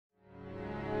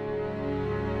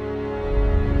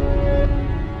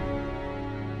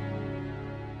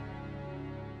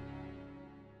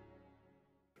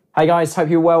Hey guys, hope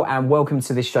you're well and welcome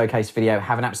to this showcase video.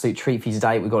 Have an absolute treat for you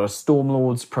today. We've got a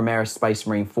Stormlords Primaris Space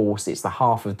Marine force. It's the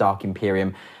half of Dark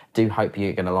Imperium. Do hope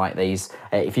you're going to like these.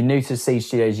 If you're new to Siege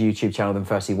Studios YouTube channel, then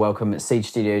firstly, welcome. Siege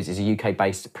Studios is a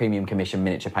UK-based premium commission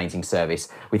miniature painting service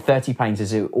with 30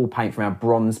 painters who all paint from our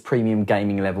bronze premium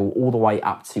gaming level all the way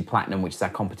up to platinum, which is our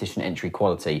competition entry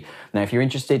quality. Now, if you're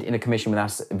interested in a commission with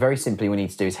us, very simply what you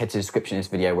need to do is head to the description of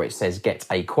this video where it says get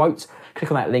a quote.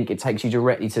 Click on that link. It takes you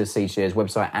directly to the Siege Studios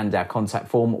website and our contact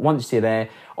form. Once you're there,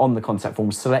 on the contact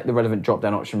form, select the relevant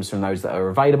drop-down options from those that are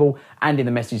available, and in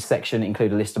the message section,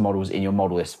 include a list of models in your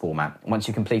model list format. Once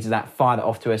you've completed that, fire that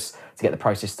off to us to get the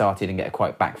process started and get a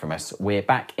quote back from us. We're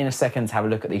back in a second to have a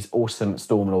look at these awesome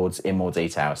Stormlords in more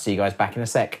detail. See you guys back in a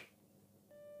sec.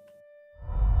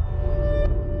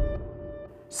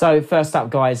 So first up,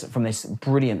 guys, from this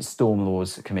brilliant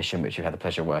Stormlords commission, which we've had the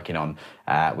pleasure of working on,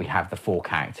 we have the 4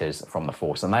 characters from the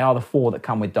force, and they are the 4 that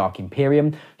come with Dark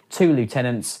Imperium, 2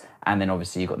 lieutenants, and then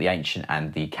obviously you've got the Ancient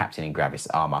and the Captain in Gravis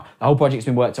armour. The whole project's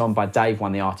been worked on by Dave,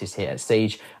 one of the artists here at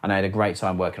Siege, and I had a great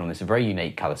time working on this, a very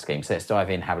unique colour scheme. So let's dive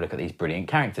in and have a look at these brilliant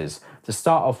characters. To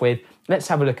start off with, let's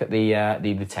have a look at the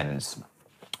lieutenants.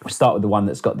 We'll start with the one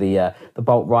that's got the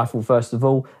bolt rifle first of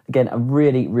all. Again, a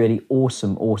really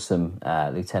awesome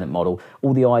lieutenant model.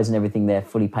 All the eyes and everything there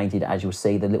fully painted, as you'll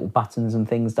see. The little buttons and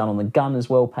things done on the gun as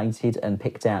well, painted and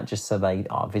picked out just so they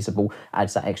are visible.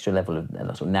 Adds that extra level of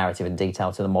sort of narrative and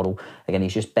detail to the model. Again,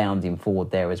 he's just bounding forward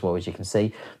there as well, as you can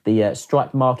see. The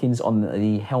striped markings on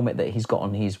the helmet that he's got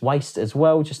on his waist as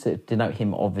well, just to denote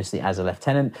him obviously as a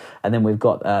lieutenant. And then we've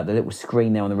got the little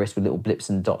screen there on the wrist with little blips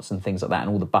and dots and things like that,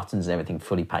 and all the buttons and everything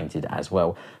fully painted as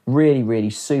well. Really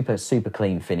super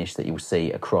clean finish that you'll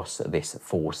see across this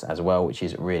force as well, which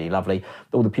is really lovely.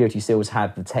 All the purity seals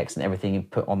have the text and everything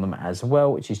put on them as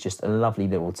well, which is just a lovely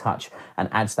little touch and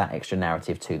adds that extra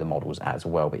narrative to the models as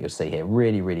well. But you'll see here,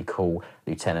 really cool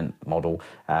lieutenant model,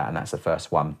 and that's the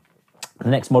first one. The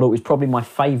next model is probably my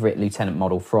favourite lieutenant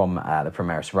model from the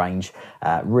Primaris range.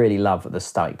 Really love the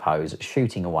stoic pose,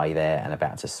 shooting away there and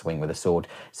about to swing with a sword.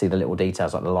 See the little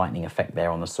details like the lightning effect there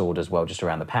on the sword as well, just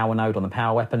around the power node on the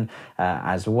power weapon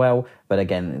as well. But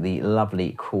again, the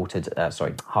lovely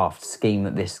half scheme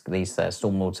that these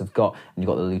Stormlords have got, and you've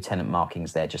got the lieutenant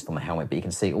markings there just on the helmet. But you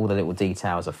can see all the little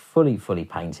details are fully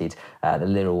painted. The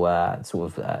little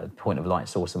point of light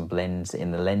source and blends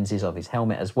in the lenses of his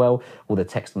helmet as well. All the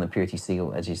text on the purity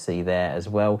seal, as you see there as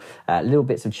well. Little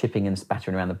bits of chipping and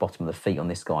spattering around the bottom of the feet on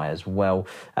this guy as well.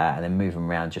 And then moving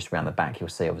around just around the back, you'll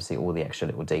see obviously all the extra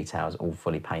little details all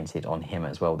fully painted on him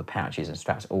as well. The pouches and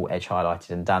straps all edge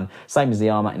highlighted and done. Same as the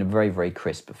armour in a very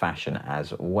crisp fashion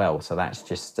as well. So that's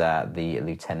just the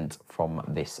lieutenant from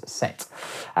this set.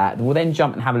 We'll then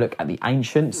jump and have a look at the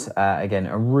Ancients. Again,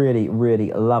 a really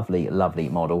lovely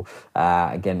model.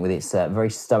 Again, with its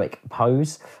very stoic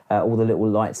pose. All the little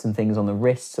lights and things on the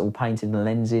wrists, all painted in the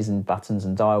lenses and buttons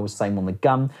and dials. Same on the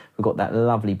gun. We've got that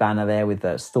lovely banner there with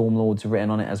Stormlords written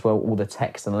on it as well. All the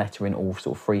text and lettering all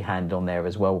sort of freehand on there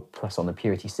as well, plus on the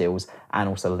purity seals, and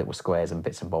also the little squares and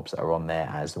bits and bobs that are on there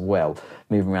as well.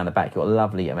 Moving around the back, you've got a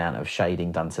lovely amount of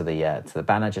shading done to the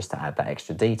banner just to add that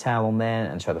extra detail on there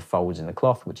and show the folds in the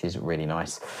cloth, which is really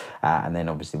nice. And then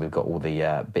obviously we've got all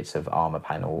the bits of armour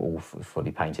panel all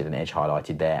fully painted and edge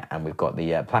highlighted there, and we've got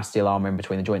the plasteel armour in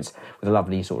between the joints with a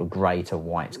lovely sort of grey to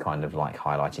white kind of like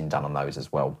highlighting done on those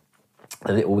as well.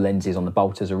 The little lenses on the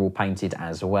bolters are all painted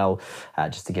as well,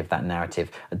 just to give that narrative.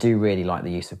 I do really like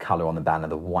the use of colour on the banner.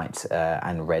 The white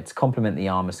and reds complement the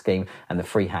armour scheme, and the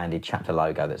free-handed chapter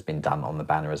logo that's been done on the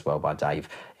banner as well by Dave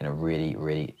in a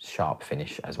really sharp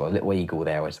finish as well. A little eagle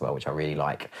there as well, which I really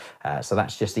like. So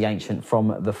that's just the Ancient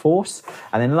from the Force.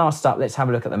 And then last up, let's have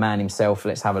a look at the man himself.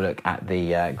 Let's have a look at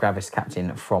the Gravis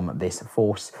Captain from this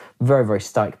Force. Very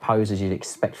stoic pose, as you'd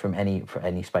expect from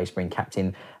any Space Marine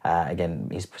captain. Again,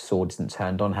 his sword isn't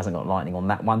turned on, hasn't got lightning on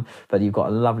that one, but you've got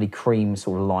a lovely cream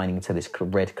sort of lining to this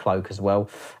red cloak as well.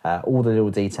 All the little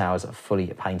details are fully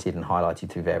painted and highlighted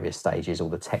through various stages. All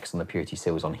the text on the purity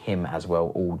seals on him as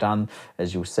well, all done,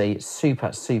 as you'll see.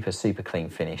 Super clean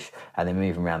finish. And then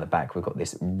moving around the back, we've got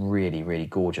this really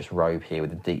gorgeous robe here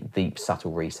with the deep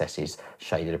subtle recesses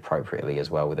shaded appropriately as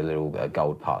well, with the little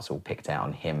gold parts all picked out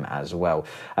on him as well.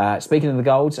 Speaking of the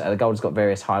gold has got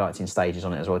various highlighting stages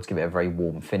on it as well to give it a very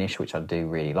warm finish, which I do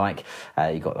really like.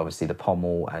 You've got obviously the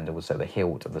pommel and also the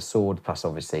hilt of the sword, plus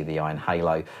obviously the iron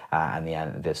halo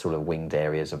and the sort of winged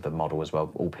areas of the model as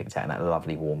well, all picked out in that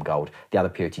lovely warm gold. The other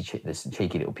purity, this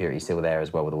cheeky little purity seal there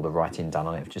as well, with all the writing done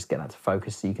on it. Just get that to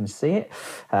focus so you can see it.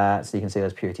 So you can see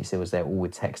those purity seals there, all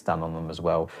with text done on them as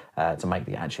well, to make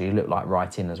it actually look like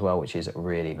writing as well, which is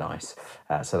really nice.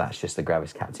 So that's just the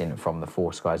Gravis Captain from the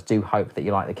Force, guys. Do hope that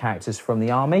you like the characters from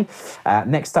the army.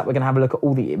 Next up, we're going to have a look at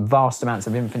all the vast amounts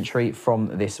of infantry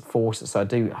from this force. So I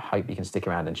do hope you can stick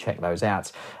around and check those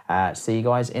out. See you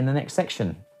guys in the next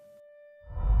section.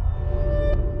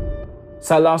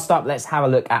 So last up, let's have a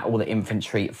look at all the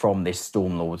infantry from this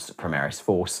Stormlord's Primaris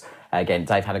force. Again,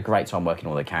 Dave had a great time working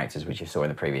all the characters, which you saw in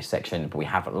the previous section, but we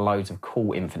have loads of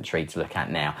cool infantry to look at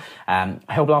now.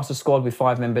 Hellblaster squad with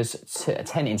 5 members,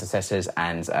 10 intercessors,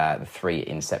 and 3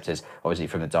 inceptors, obviously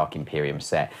from the Dark Imperium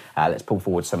set. Let's pull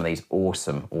forward some of these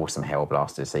awesome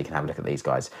Hellblasters so you can have a look at these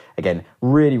guys. Again,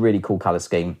 really cool colour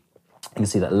scheme. You can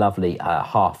see that lovely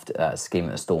halved scheme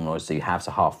that the Stormlords do have,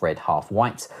 so half red, half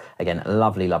white. Again,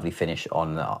 lovely finish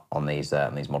on these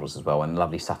models as well, and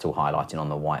lovely subtle highlighting on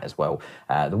the white as well.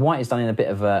 The white is done in a bit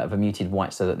of a muted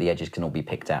white so that the edges can all be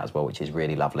picked out as well, which is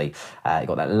really lovely. You've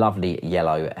got that lovely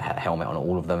yellow helmet on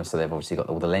all of them, so they've obviously got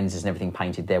all the lenses and everything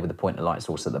painted there with the point of lights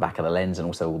also at the back of the lens, and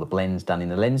also all the blends done in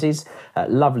the lenses.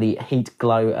 Lovely heat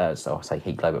glow, so I say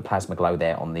heat glow, but plasma glow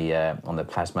there on the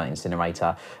plasma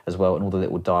incinerator as well, and all the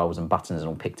little dials and buttons and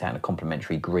all picked out in a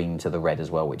complementary green to the red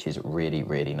as well, which is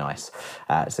really nice.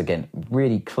 So again,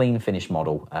 really clean finish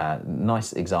model.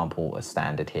 Nice example of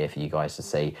standard here for you guys to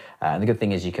see. And the good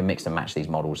thing is you can mix and match these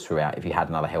models throughout. If you had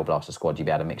another Hellblaster squad, you'd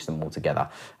be able to mix them all together.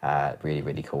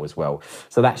 Really cool as well.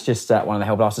 So that's just one of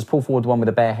the Hellblasters. Pull forward one with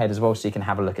a bear head as well so you can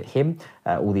have a look at him.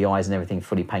 All the eyes and everything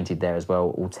fully painted there as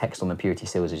well. All text on the purity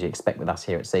seals as you expect with us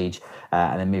here at Siege.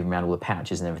 And then moving around all the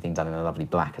pouches and everything done in a lovely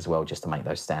black as well, just to make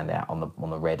those stand out on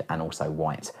the red and also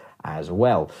white as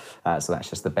well. So that's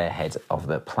just the bare head of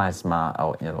the plasma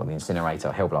or the incinerator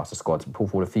or Hellblaster squad. Pull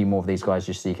forward a few more of these guys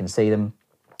just so you can see them.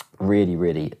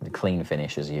 Really clean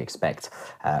finish as you expect.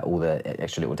 All the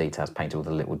extra little details painted, all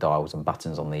the little dials and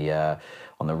buttons on the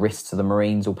wrists of the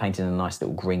Marines, all painted in a nice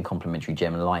little green complementary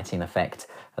gem lighting effect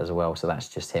as well. So that's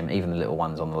just him. Even the little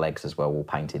ones on the legs as well, all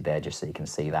painted there just so you can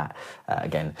see that.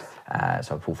 Again,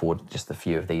 so I'll pull forward just a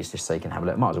few of these just so you can have a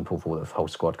look. Might as well pull forward the whole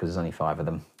squad because there's only 5 of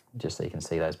them, just so you can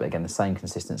see those. But again, the same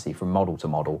consistency from model to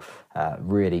model.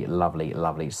 Really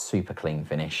lovely, super clean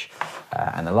finish.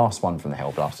 And the last one from the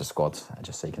Hellblaster squad,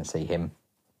 just so you can see him.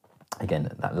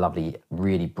 Again, that lovely,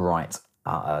 really bright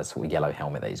sort of yellow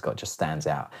helmet that he's got just stands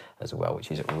out as well,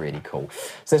 which is really cool.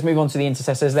 So let's move on to the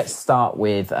intercessors. Let's start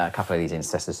with a couple of these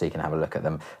intercessors so you can have a look at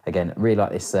them. Again, really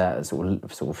like this sort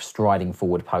of striding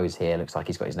forward pose here. Looks like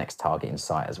he's got his next target in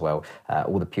sight as well.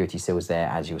 All the purity seals there,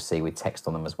 as you'll see, with text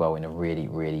on them as well in a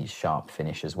really sharp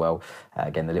finish as well.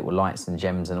 Again, the little lights and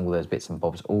gems and all those bits and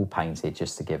bobs all painted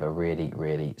just to give a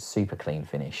really super clean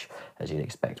finish as you'd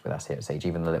expect with us here at Siege.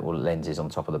 Even the little lenses on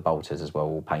top of the bolters as well,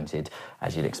 all painted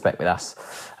as you'd expect with us.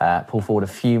 Pull forward a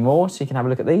few more so you can have a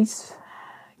look at these.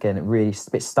 Again, really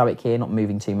a bit stoic here, not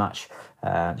moving too much.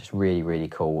 Just really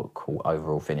cool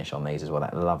overall finish on these as well.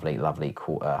 That lovely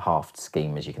halved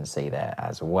scheme as you can see there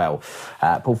as well.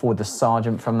 Pull forward the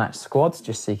sergeant from that squad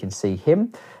just so you can see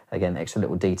him. Again, extra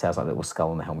little details like the little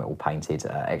skull on the helmet all painted,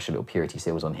 extra little purity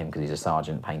seals on him because he's a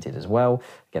sergeant painted as well.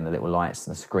 Again, the little lights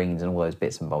and the screens and all those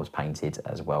bits and bobs painted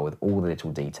as well with all the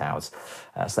little details.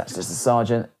 So that's just the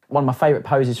sergeant. One of my favourite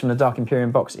poses from the Dark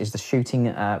Imperium box is the shooting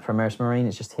Primaris Marine.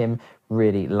 It's just him.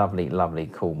 Really lovely,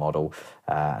 cool model.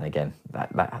 And again,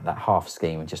 that half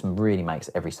scheme just really makes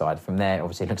every side. From there,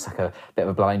 obviously, it looks like a bit of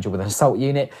a Blood Angel with an assault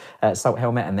unit, assault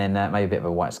helmet, and then maybe a bit of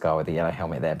a white scar with the yellow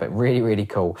helmet there. But really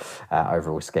cool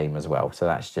overall scheme as well. So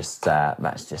that's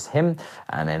just him.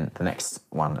 And then the next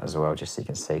one as well, just so you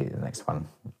can see the next one.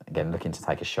 Again, looking to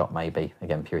take a shot maybe.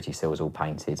 Again, purity seals all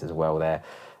painted as well there.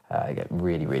 Again,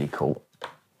 really cool.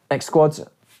 Next squads,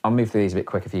 I'll move through these a bit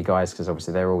quicker for you guys because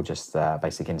obviously they're all just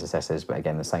basic intercessors, but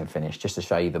again, the same finish, just to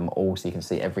show you them all so you can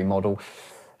see every model.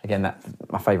 Again, that's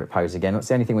my favourite pose again. That's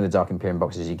the only thing with the Dark Imperium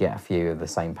boxes, you get a few of the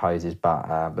same poses,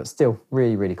 but still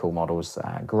really cool models.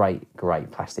 Great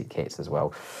plastic kits as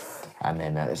well. And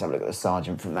then let's have a look at the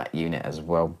sergeant from that unit as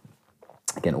well.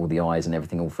 Again, all the eyes and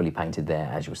everything all fully painted there,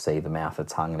 as you'll see, the mouth, the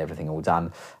tongue and everything all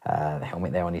done. The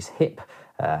helmet there on his hip.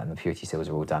 And the purity seals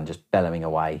are all done, just bellowing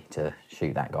away to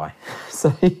shoot that guy.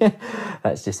 So yeah,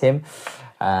 that's just him.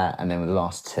 And then with the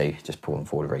last 2, just pull them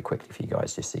forward very quickly for you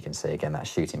guys, just so you can see, again, that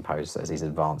shooting pose as he's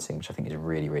advancing, which I think is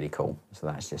really cool. So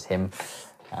that's just him.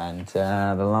 And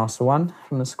the last one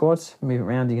from the squad, move it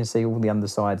around, you can see all the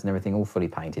undersides and everything all fully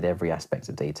painted, every aspect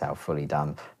of detail fully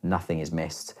done, nothing is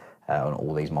missed on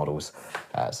all these models.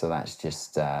 So that's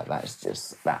just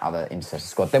that other Intercessor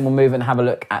squad. Then we'll move and have a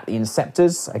look at the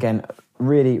Inceptors. Again,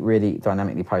 really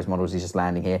dynamically posed models. He's just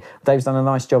landing here. Dave's done a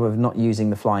nice job of not using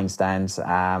the flying stands.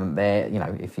 They're, you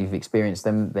know, if you've experienced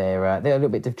them, they're a little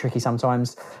bit tricky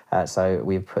sometimes. So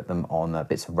we've put them on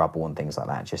bits of rubble and things like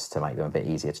that, just to make them a bit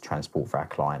easier to transport for our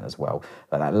client as well.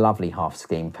 But that lovely half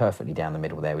scheme, perfectly down the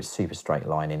middle there, with super straight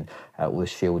lining, all the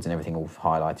shields and everything all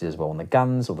highlighted as well on the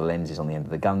guns, all the lenses on the end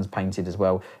of the guns painted as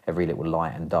well. Every little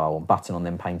light and dial and button on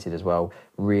them painted as well.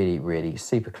 Really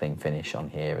super clean finish on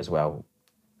here as well.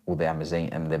 All the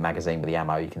magazine with the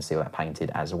ammo, you can see all that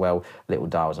painted as well. Little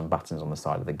dials and buttons on the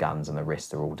side of the guns, and the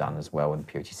wrists are all done as well. And the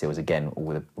purity seals, again,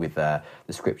 all with the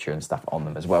scripture and stuff on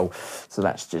them as well. So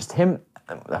that's just him.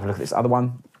 Have a look at this other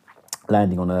one.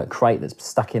 Landing on a crate that's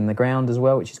stuck in the ground as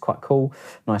well, which is quite cool.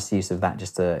 Nice use of that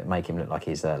just to make him look like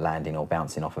he's landing or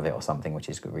bouncing off of it or something, which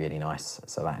is really nice.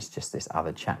 So that's just this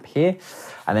other chap here.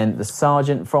 And then the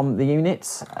sergeant from the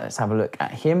unit. Let's have a look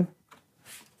at him.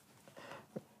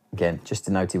 Again, just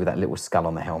denoted with that little skull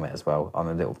on the helmet as well, on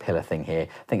the little pillar thing here.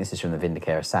 I think this is from the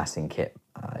Vindicare Assassin kit,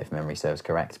 if memory serves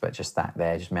correct, but just that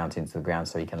there, just mounting to the ground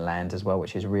so he can land as well,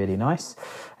 which is really nice.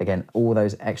 Again, all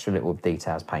those extra little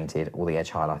details painted, all the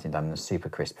edge highlighting done in a super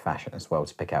crisp fashion as well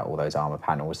to pick out all those armour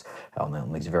panels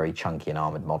on these very chunky and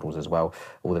armoured models as well.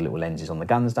 All the little lenses on the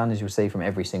guns done, as you'll see, from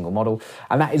every single model.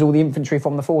 And that is all the infantry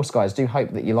from the Force, guys. Do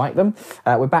hope that you like them.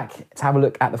 We're back to have a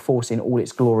look at the Force in all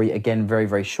its glory again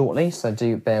very shortly, so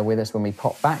do bear with us when we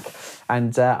pop back.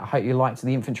 And I hope you liked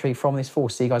the infantry from this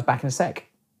Force. See you guys back in a sec.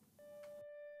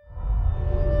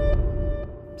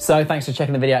 So thanks for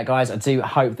checking the video out, guys. I do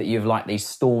hope that you've liked these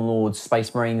Stormlords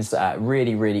Space Marines.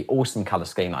 Really awesome colour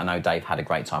scheme that I know Dave had a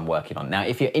great time working on. Now,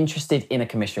 if you're interested in a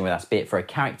commission with us, be it for a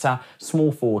character,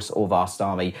 small force or vast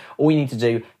army, all you need to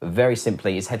do very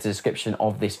simply is head to the description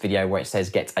of this video where it says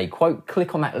get a quote.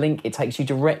 Click on that link. It takes you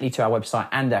directly to our website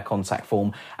and our contact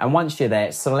form. And once you're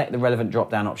there, select the relevant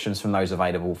drop-down options from those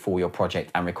available for your project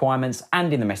and requirements.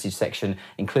 And in the message section,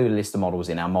 include a list of models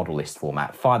in our model list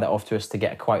format. Fire that off to us to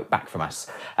get a quote back from us.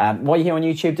 While you're here on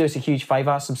YouTube, do us a huge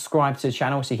favour, subscribe to the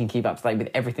channel so you can keep up to date with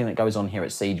everything that goes on here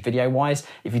at Siege video-wise.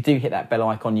 If you do hit that bell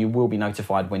icon, you will be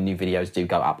notified when new videos do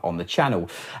go up on the channel.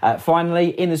 Finally,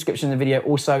 in the description of the video,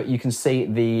 also, you can see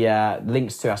the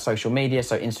links to our social media,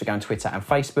 so Instagram, Twitter and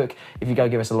Facebook. If you go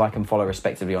give us a like and follow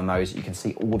respectively on those, you can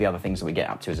see all the other things that we get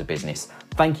up to as a business.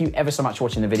 Thank you ever so much for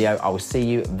watching the video. I will see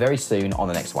you very soon on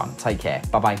the next one. Take care.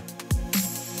 Bye-bye.